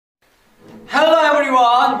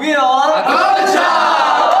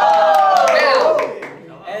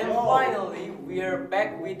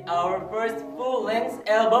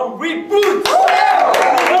album Reboot!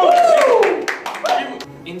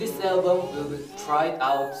 In this album, we will try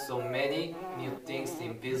out so many new things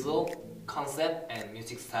in visual, concept, and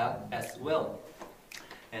music style as well.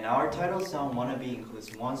 And our title song Wannabe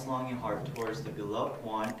includes One's longing heart towards the beloved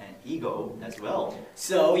one and ego as well.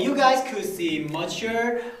 So you guys could see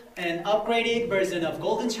mature and upgraded version of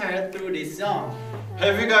Golden Child through this song.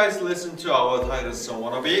 Have you guys listened to our title song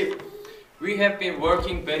Wannabe? We have been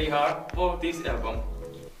working very hard for this album.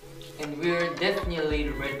 And we're definitely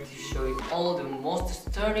ready to show you all the most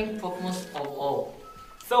stunning performance of all.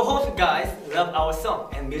 So hope you guys love our song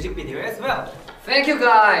and music video as well. Thank you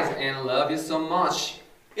guys and love you so much.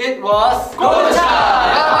 It was Golden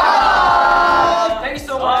Child! Thank you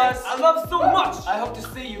so much. I love so much. I hope to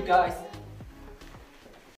see you guys